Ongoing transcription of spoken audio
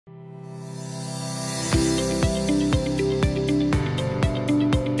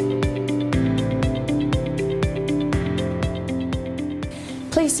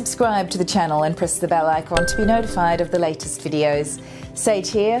subscribe to the channel and press the bell icon to be notified of the latest videos.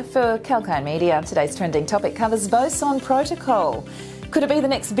 Sage here for kalkinemedia. Today's trending topic covers Boson Protocol. Could it be the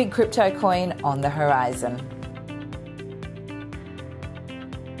next big crypto coin on the horizon?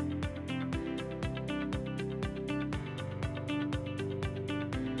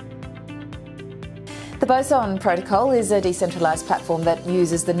 The Boson Protocol is a decentralised platform that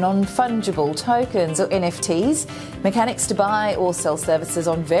uses the non-fungible tokens, or NFTs, mechanics to buy or sell services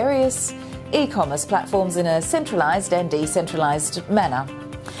on various e-commerce platforms in a centralised and decentralised manner.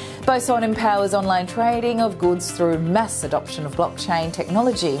 Boson empowers online trading of goods through mass adoption of blockchain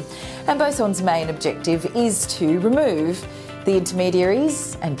technology, and Boson's main objective is to remove the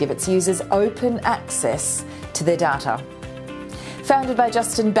intermediaries and give its users open access to their data. Founded by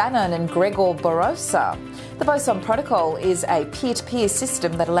Banon and Gregor Borosa, the Boson Protocol is a peer-to-peer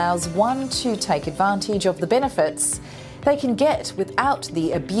system that allows one to take advantage of the benefits they can get without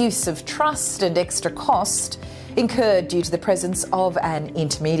the abuse of trust and extra cost incurred due to the presence of an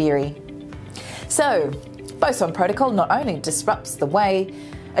intermediary. So, Boson Protocol not only disrupts the way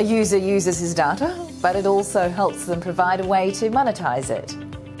a user uses his data, but it also helps them provide a way to monetize it.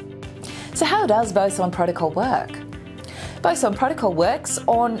 So how does Boson Protocol work? Boson Protocol works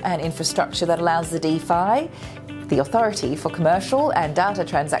on an infrastructure that allows the DeFi, the authority for commercial and data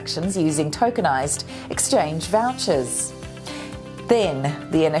transactions using tokenized exchange vouchers. Then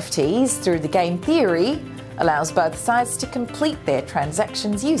the NFTs, through the game theory, allows both sides to complete their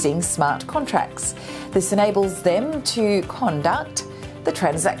transactions using smart contracts. This enables them to conduct the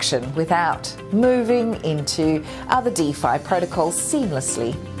transaction without moving into other DeFi protocols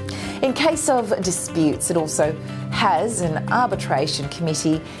seamlessly. In case of disputes, it also has an arbitration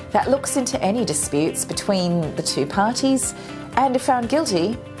committee that looks into any disputes between the two parties, and if found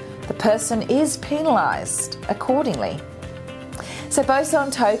guilty, the person is penalised accordingly. So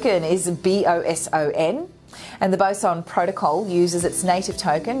Boson token is BOSON, and the Boson Protocol uses its native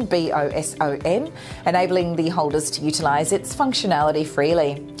token, BOSON, enabling the holders to utilise its functionality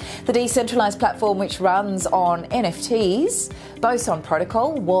freely. The decentralised platform, which runs on NFTs, Boson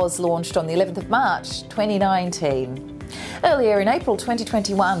Protocol, was launched on the 11th of March 2019. Earlier in April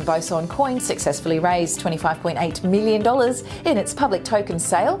 2021, Boson Coin successfully raised $25.8 million in its public token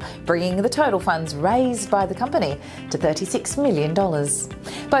sale, bringing the total funds raised by the company to $36 million.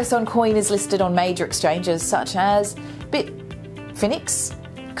 Boson Coin is listed on major exchanges such as Bitfinex,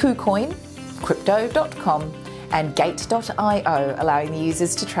 KuCoin, Crypto.com and Gate.io, allowing the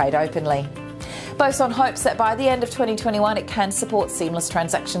users to trade openly. Boson hopes that by the end of 2021 it can support seamless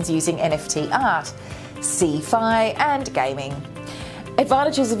transactions using NFT art, CeFi and gaming.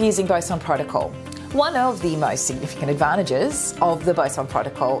 Advantages of using Boson Protocol. One of the most significant advantages of the Boson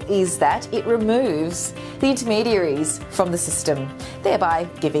Protocol is that it removes the intermediaries from the system, thereby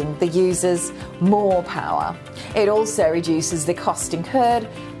giving the users more power. It also reduces the cost incurred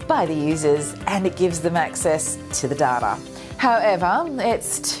by the users, and it gives them access to the data. However,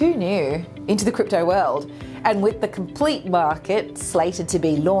 it's too new into the crypto world, and with the complete market slated to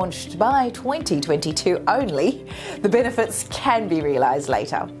be launched by 2022 only, the benefits can be realised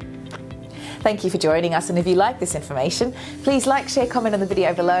later. Thank you for joining us, and if you like this information, please like, share, comment on the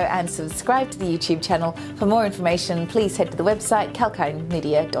video below and subscribe to the YouTube channel. For more information, please head to the website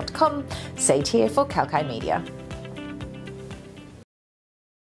kalkinemedia.com. Sage here for kalkinemedia.